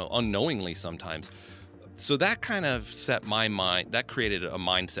 unknowingly sometimes. So that kind of set my mind, that created a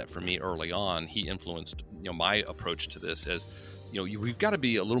mindset for me early on. He influenced, my approach to this as, we've got to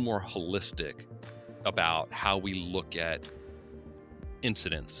be a little more holistic about how we look at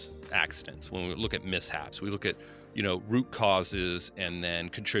incidents, accidents. When we look at mishaps, we look at, root causes and then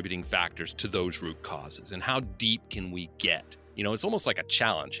contributing factors to those root causes. And how deep can we get? It's almost like a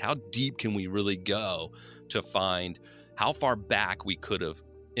challenge. How deep can we really go to find how far back we could have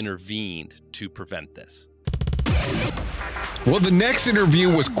intervened to prevent this? Well, the next interview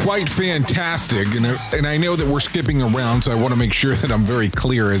was quite fantastic, and I know that we're skipping around, so I want to make sure that I'm very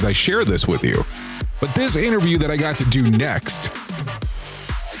clear as I share this with you. But this interview that I got to do next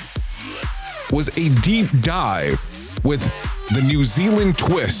was a deep dive with the New Zealand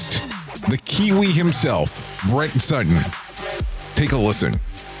twist, the Kiwi himself, Brent Sutton. Take a listen.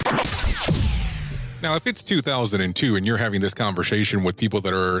 Now, if it's 2002 and you're having this conversation with people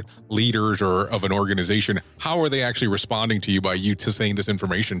that are leaders or of an organization, how are they actually responding to you by you to saying this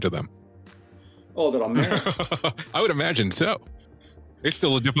information to them? Oh, that I'm married. I would imagine so. It's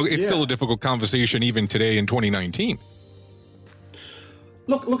still a difficult conversation even today in 2019.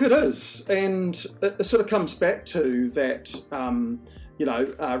 Look, it is, and it sort of comes back to that.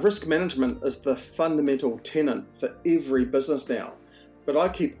 Risk management is the fundamental tenet for every business now. But I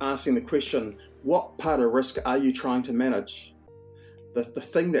keep asking the question: what part of risk are you trying to manage? The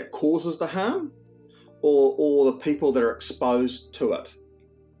thing that causes the harm, or the people that are exposed to it?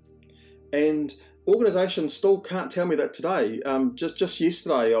 And organisations still can't tell me that today. Just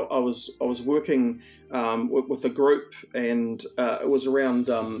yesterday, I was working with a group, and it was around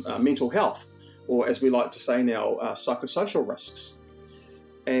mental health, or as we like to say now, psychosocial risks.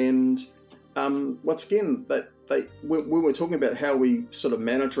 And once again, when we're talking about how we sort of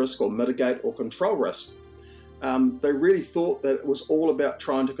manage risk or mitigate or control risk, they really thought that it was all about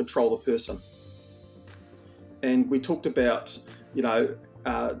trying to control the person. And we talked about,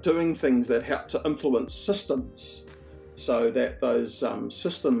 doing things that help to influence systems, so that those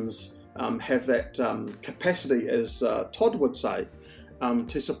systems have that capacity, as Todd would say,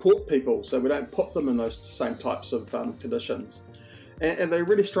 to support people, so we don't put them in those same types of conditions. And they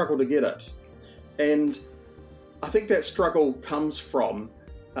really struggle to get it. And I think that struggle comes from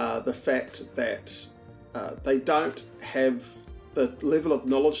the fact that they don't have the level of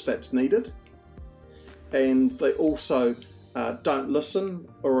knowledge that's needed, and they also don't listen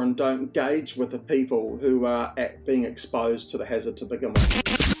or don't engage with the people who are being exposed to the hazard to begin with.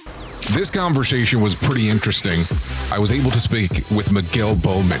 This conversation was pretty interesting. I was able to speak with Miguel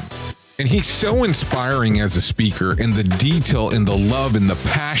Bowman. And he's so inspiring as a speaker, and the detail and the love and the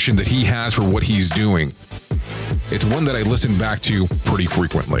passion that he has for what he's doing. It's one that I listen back to pretty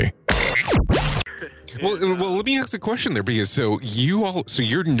frequently. Well, let me ask the question there, because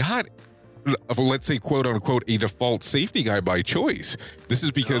you're not, let's say, quote unquote, a default safety guy by choice. This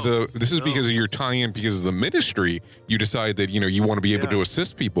is because of your tie-in, because of the ministry. You decide that you want to be able to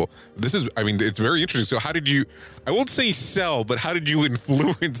assist people. It's very interesting. So how did you? I won't say sell, but how did you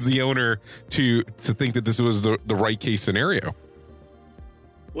influence the owner to think that this was the right case scenario?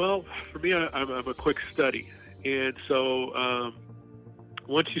 Well, for me, I'm a quick study, and so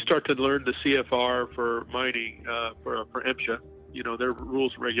once you start to learn the CFR for mining for MSHA. Their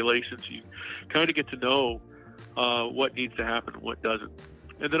rules and regulations, you kind of get to know what needs to happen and what doesn't.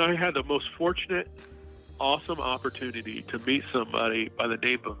 And then I had the most fortunate, awesome opportunity to meet somebody by the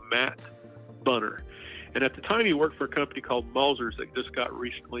name of Matt Bunner. And at the time, he worked for a company called Mausers that just got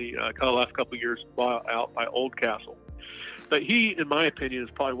recently, the last couple of years, bought out by Oldcastle. But he, in my opinion, is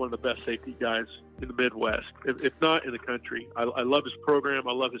probably one of the best safety guys in the Midwest, if not in the country. I love his program.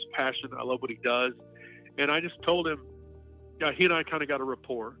 I love his passion. I love what he does. And I just told him, he and I kind of got a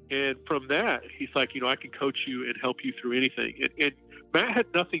rapport. And from that, he's like, I can coach you and help you through anything. And Matt had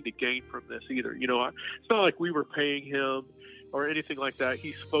nothing to gain from this either. It's not like we were paying him or anything like that.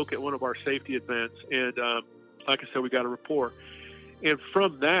 He spoke at one of our safety events. And like I said, we got a rapport. And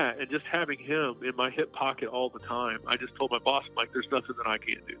from that, and just having him in my hip pocket all the time, I just told my boss, I'm like, there's nothing that I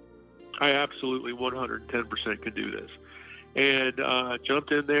can't do. I absolutely 110% can do this. And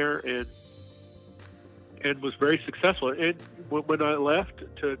jumped in there and was very successful. And when I left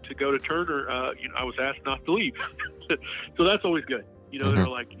to go to Turner, I was asked not to leave. So that's always good. They're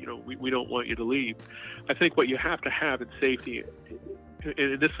like, we don't want you to leave. I think what you have to have in safety,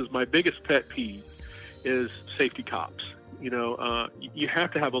 and this is my biggest pet peeve, is safety cops. You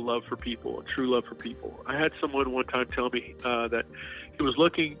have to have a love for people, a true love for people. I had someone one time tell me that he was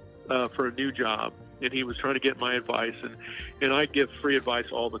looking for a new job, and he was trying to get my advice, and I give free advice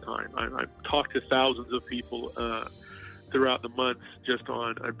all the time. I talk to thousands of people throughout the months just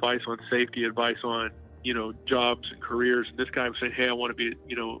on advice on safety, advice on jobs and careers. And this guy was saying, hey, I want to be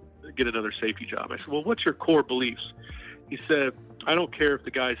get another safety job. I said, well, what's your core beliefs? He said, I don't care if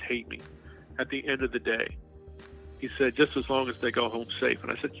the guys hate me. At the end of the day, he said, just as long as they go home safe.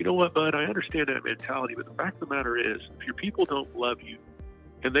 And I said, you know what, bud, I understand that mentality, but the fact of the matter is, if your people don't love you,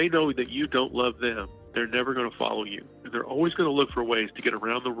 and they know that you don't love them, they're never going to follow you. And they're always going to look for ways to get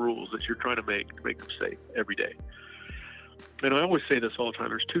around the rules that you're trying to make them safe every day. And I always say this all the time.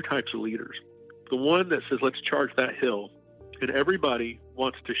 There's two types of leaders. The one that says, let's charge that hill, and everybody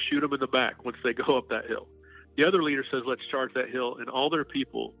wants to shoot them in the back once they go up that hill. The other leader says, let's charge that hill, and all their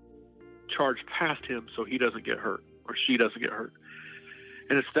people charge past him so he doesn't get hurt or she doesn't get hurt.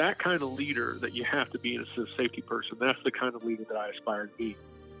 And it's that kind of leader that you have to be as a safety person. That's the kind of leader that I aspire to be.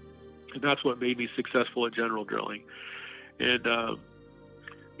 And that's what made me successful at general drilling. And,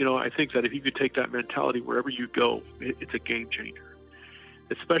 I think that if you could take that mentality wherever you go, it's a game changer,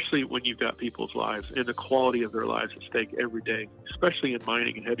 especially when you've got people's lives and the quality of their lives at stake every day, especially in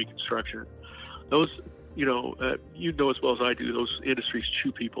mining and heavy construction. Those, as well as I do, those industries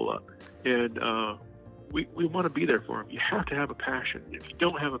chew people up. And we want to be there for them. You have to have a passion. If you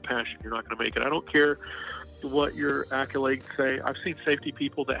don't have a passion, you're not going to make it. I don't care what your accolades say. I've seen safety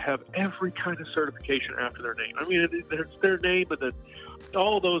people that have every kind of certification after their name. I mean, it's their name, and then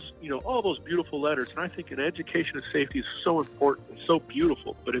all those beautiful letters. And I think an education of safety is so important, it's so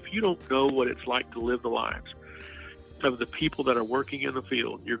beautiful. But if you don't know what it's like to live the lives of the people that are working in the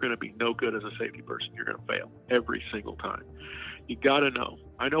field, you're going to be no good as a safety person. You're going to fail every single time. You got to know.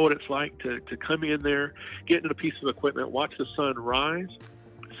 I know what it's like to come in there, get in a piece of equipment, watch the sun rise,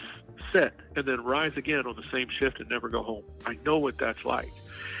 set, and then rise again on the same shift and never go home. I know what that's like.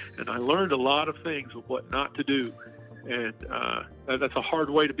 And I learned a lot of things of what not to do. And that's a hard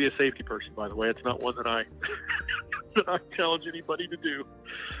way to be a safety person, by the way. It's not one that I challenge anybody to do.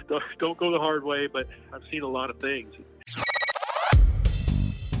 Don't go the hard way, but I've seen a lot of things.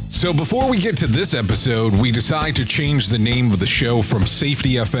 So before we get to this episode, we decide to change the name of the show from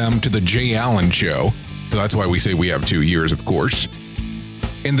Safety FM to The Jay Allen Show. So that's why we say we have 2 years, of course.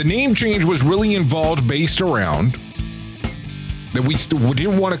 And the name change was really involved based around that we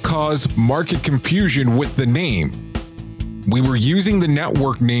didn't want to cause market confusion with the name. We were using the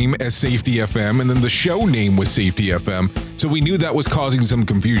network name as Safety FM, and then the show name was Safety FM, so we knew that was causing some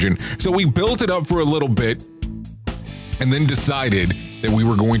confusion. So we built it up for a little bit, and then decided that we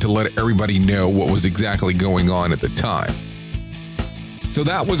were going to let everybody know what was exactly going on at the time. So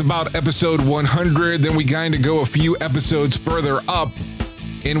that was about episode 100. Then we kind of go a few episodes further up,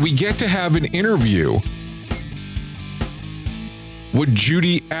 and we get to have an interview with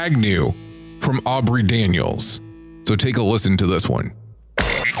Judy Agnew from Aubrey Daniels. So take a listen to this one.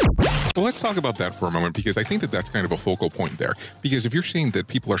 Well, let's talk about that for a moment, because I think that that's kind of a focal point there. Because if you're saying that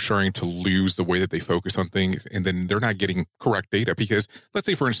people are starting to lose the way that they focus on things, and then they're not getting correct data, because let's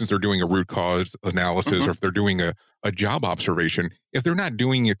say, for instance, they're doing a root cause analysis, or if they're doing a job observation, if they're not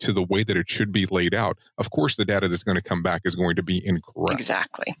doing it to the way that it should be laid out, of course, the data that's going to come back is going to be incorrect.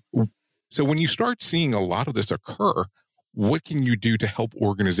 Exactly. So when you start seeing a lot of this occur, what can you do to help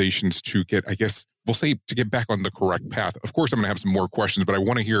organizations to get, I guess, we'll say, to get back on the correct path? Of course, I'm going to have some more questions, but I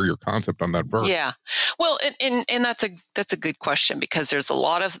want to hear your concept on that first. Yeah. Well, and that's a good question, because there's a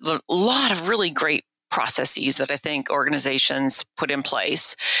lot of really great processes that I think organizations put in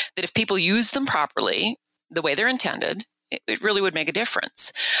place that if people use them properly, the way they're intended, it really would make a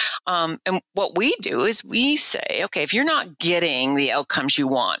difference. And what we do is we say, okay, if you're not getting the outcomes you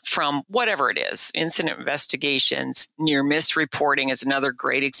want from whatever it is, incident investigations, near miss reporting is another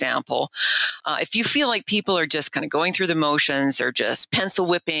great example. If you feel like people are just kind of going through the motions, they're just pencil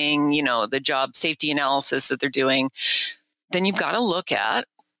whipping, the job safety analysis that they're doing, then you've got to look at,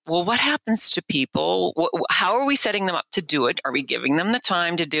 well, what happens to people? How are we setting them up to do it? Are we giving them the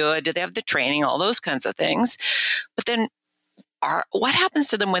time to do it? Do they have the training? All those kinds of things. But then what happens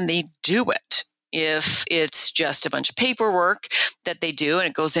to them when they do it? If it's just a bunch of paperwork that they do and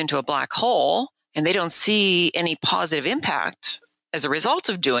it goes into a black hole and they don't see any positive impact as a result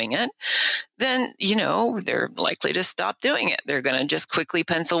of doing it, then, they're likely to stop doing it. They're going to just quickly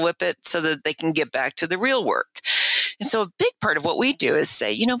pencil whip it so that they can get back to the real work. And so a big part of what we do is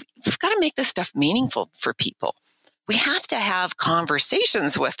say, we've got to make this stuff meaningful for people. We have to have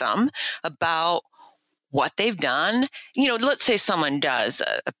conversations with them about what they've done. Let's say someone does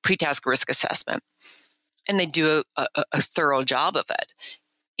a pre-task risk assessment and they do a thorough job of it.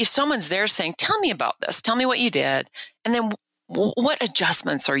 If someone's there saying, tell me about this, tell me what you did, and then what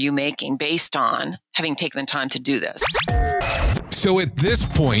adjustments are you making based on having taken the time to do this? So at this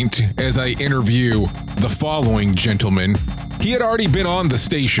point, as I interview the following gentleman, he had already been on the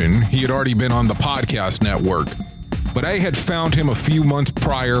station. He had already been on the podcast network, but I had found him a few months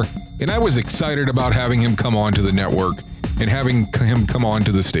prior, and I was excited about having him come on to the network and having him come on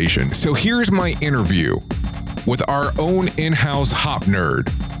to the station. So here's my interview with our own in-house hop nerd,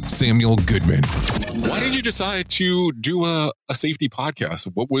 Samuel Goodman. Why did you decide to do a safety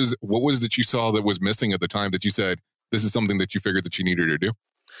podcast? What was that you saw that was missing at the time that you said, this is something that you figured that you needed to do?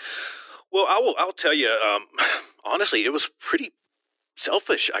 Well, I'll tell you, honestly, it was pretty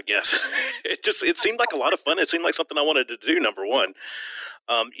selfish, I guess. It seemed like a lot of fun. It seemed like something I wanted to do, number one.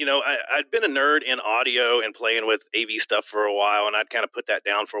 I'd been a nerd in audio and playing with AV stuff for a while, and I'd kind of put that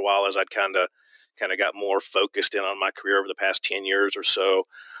down for a while as I'd kind of got more focused in on my career over the past 10 years or so.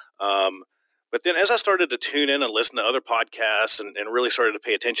 But then as I started to tune in and listen to other podcasts and really started to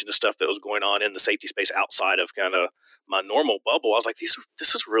pay attention to stuff that was going on in the safety space outside of kind of my normal bubble, I was like,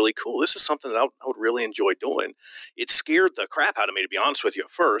 this is really cool. This is something that I would really enjoy doing. It scared the crap out of me, to be honest with you, at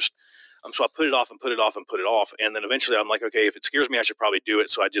first. So I put it off. And then eventually I'm like, okay, if it scares me, I should probably do it.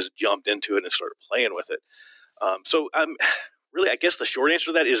 So I just jumped into it and started playing with it. So I'm really, I guess the short answer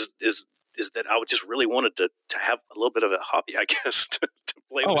to that is that I would just really wanted to have a little bit of a hobby, I guess, to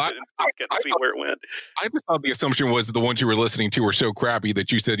play with it and see where it went. I just thought the assumption was the ones you were listening to were so crappy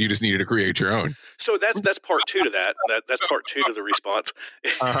that you said you just needed to create your own. So that's part two to that. That's part two to the response.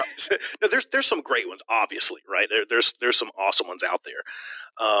 Uh-huh. No, there's some great ones, obviously, right? There's some awesome ones out there.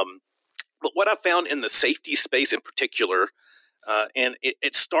 But what I found in the safety space in particular, and I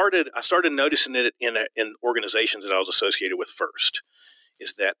started noticing it in organizations that I was associated with first,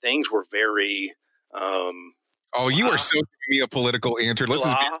 is that things were very. You are so giving me a political answer. Blah,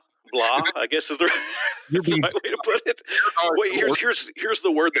 I guess is the right way to put it. Wait, here's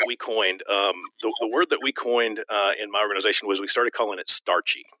the word that we coined. The word that we coined in my organization was we started calling it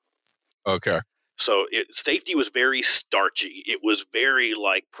starchy. Okay. So safety was very starchy. It was very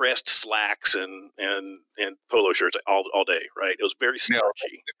like pressed slacks and polo shirts all day, right? It was very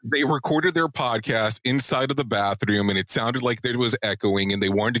starchy. They recorded their podcast inside of the bathroom, and it sounded like there was echoing, and they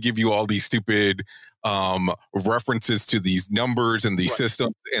wanted to give you all these stupid references to these numbers and these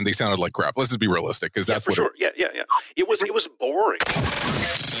systems, and they sounded like crap. Let's just be realistic, because that's for sure. Yeah. It was boring.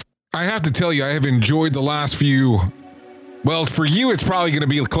 I have to tell you, I have enjoyed the last few. Well, for you, it's probably going to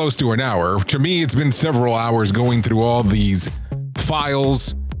be close to an hour. To me, it's been several hours going through all these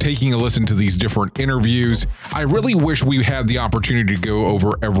files taking a listen to these different interviews. I really wish we had the opportunity to go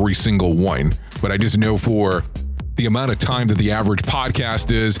over every single one, but I just know for the amount of time that the average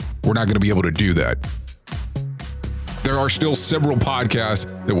podcast is, we're not going to be able to do that. There are still several podcasts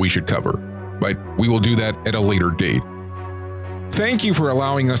that we should cover, but we will do that at a later date. Thank you for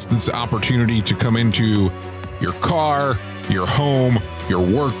allowing us this opportunity to come into your car, your home, your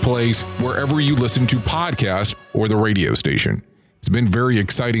workplace, wherever you listen to podcasts or the radio station. It's been very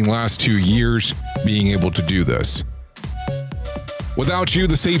exciting last 2 years being able to do this. Without you,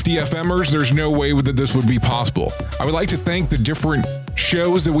 the Safety FMers, there's no way that this would be possible. I would like to thank the different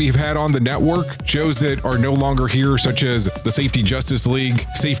shows that we've had on the network, shows that are no longer here, such as the Safety Justice League,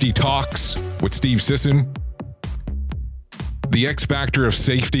 Safety Talks with Steve Sisson, the X Factor of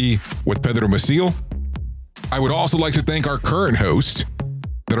Safety with Pedro Maciel. I would also like to thank our current hosts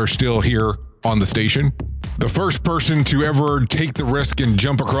that are still here on the station. The first person to ever take the risk and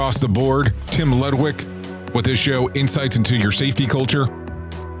jump across the board, Tim Ludwig, with his show Insights into Your Safety Culture.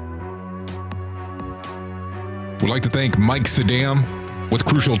 We'd like to thank Mike Saddam with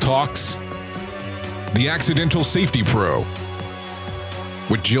Crucial Talks, the Accidental Safety Pro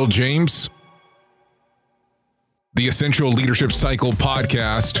with Jill James, the Essential Leadership Cycle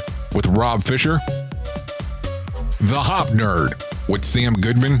podcast with Rob Fisher, the Hop Nerd with Sam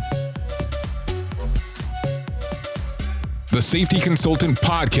Goodman, the Safety Consultant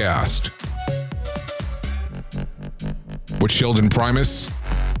podcast with Sheldon Primus,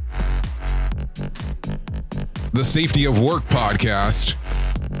 the Safety of Work podcast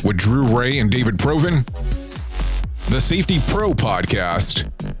with Drew Ray and David Proven, the Safety Pro podcast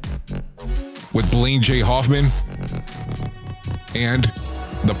with Blaine J. Hoffman, and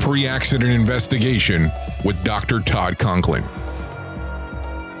the Pre-Accident Investigation with Dr. Todd Conklin.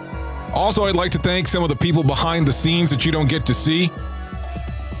 Also, I'd like to thank some of the people behind the scenes that you don't get to see.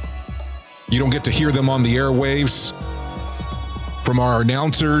 You don't get to hear them on the airwaves. From our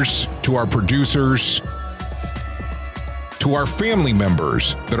announcers to our producers to our family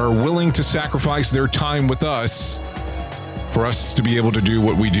members that are willing to sacrifice their time with us for us to be able to do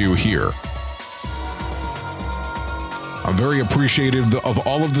what we do here. I'm very appreciative of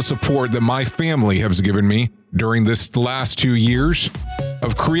all of the support that my family has given me during this last 2 years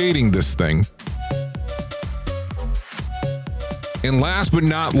of creating this thing. And last but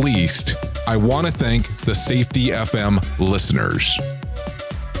not least, I want to thank the Safety FM listeners.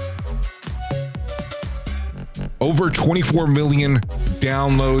 Over 24 million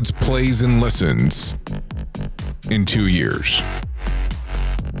downloads, plays, and listens in 2 years.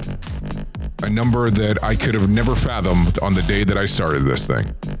 A number that I could have never fathomed on the day that I started this thing.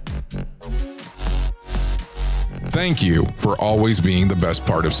 Thank you for always being the best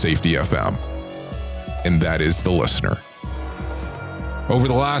part of Safety FM, and that is the listener. Over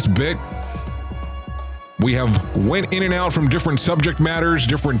the last bit, we have went in and out from different subject matters,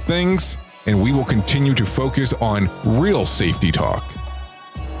 different things, and we will continue to focus on real safety talk.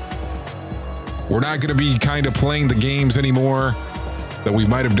 We're not going to be kind of playing the games anymore that we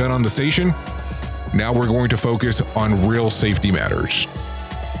might have done on the station. Now we're going to focus on real safety matters.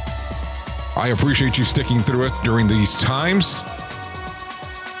 I appreciate you sticking through us during these times,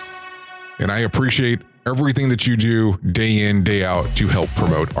 and I appreciate everything that you do day in, day out to help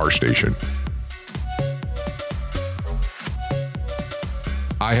promote our station.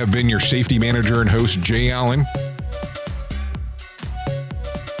 I have been your safety manager and host, Jay Allen.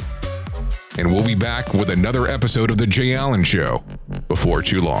 And we'll be back with another episode of The Jay Allen Show before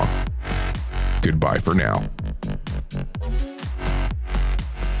too long. Goodbye for now.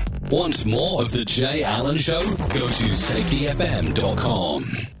 Want more of The Jay Allen Show? Go to safetyfm.com.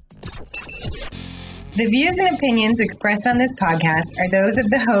 The views and opinions expressed on this podcast are those of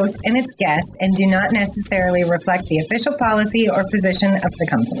the host and its guest and do not necessarily reflect the official policy or position of the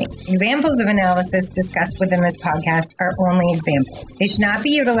company. Examples of analysis discussed within this podcast are only examples. They should not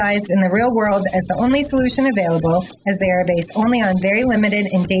be utilized in the real world as the only solution available, as they are based only on very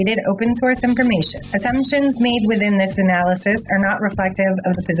limited and dated open source information. Assumptions made within this analysis are not reflective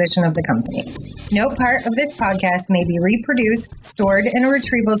of the position of the company. No part of this podcast may be reproduced, stored in a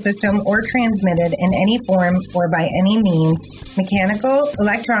retrieval system, or transmitted in any form or by any means, mechanical,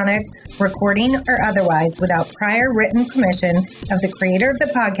 electronic, recording, or otherwise, without prior written permission of the creator of the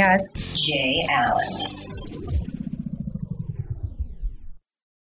podcast, Jay Allen.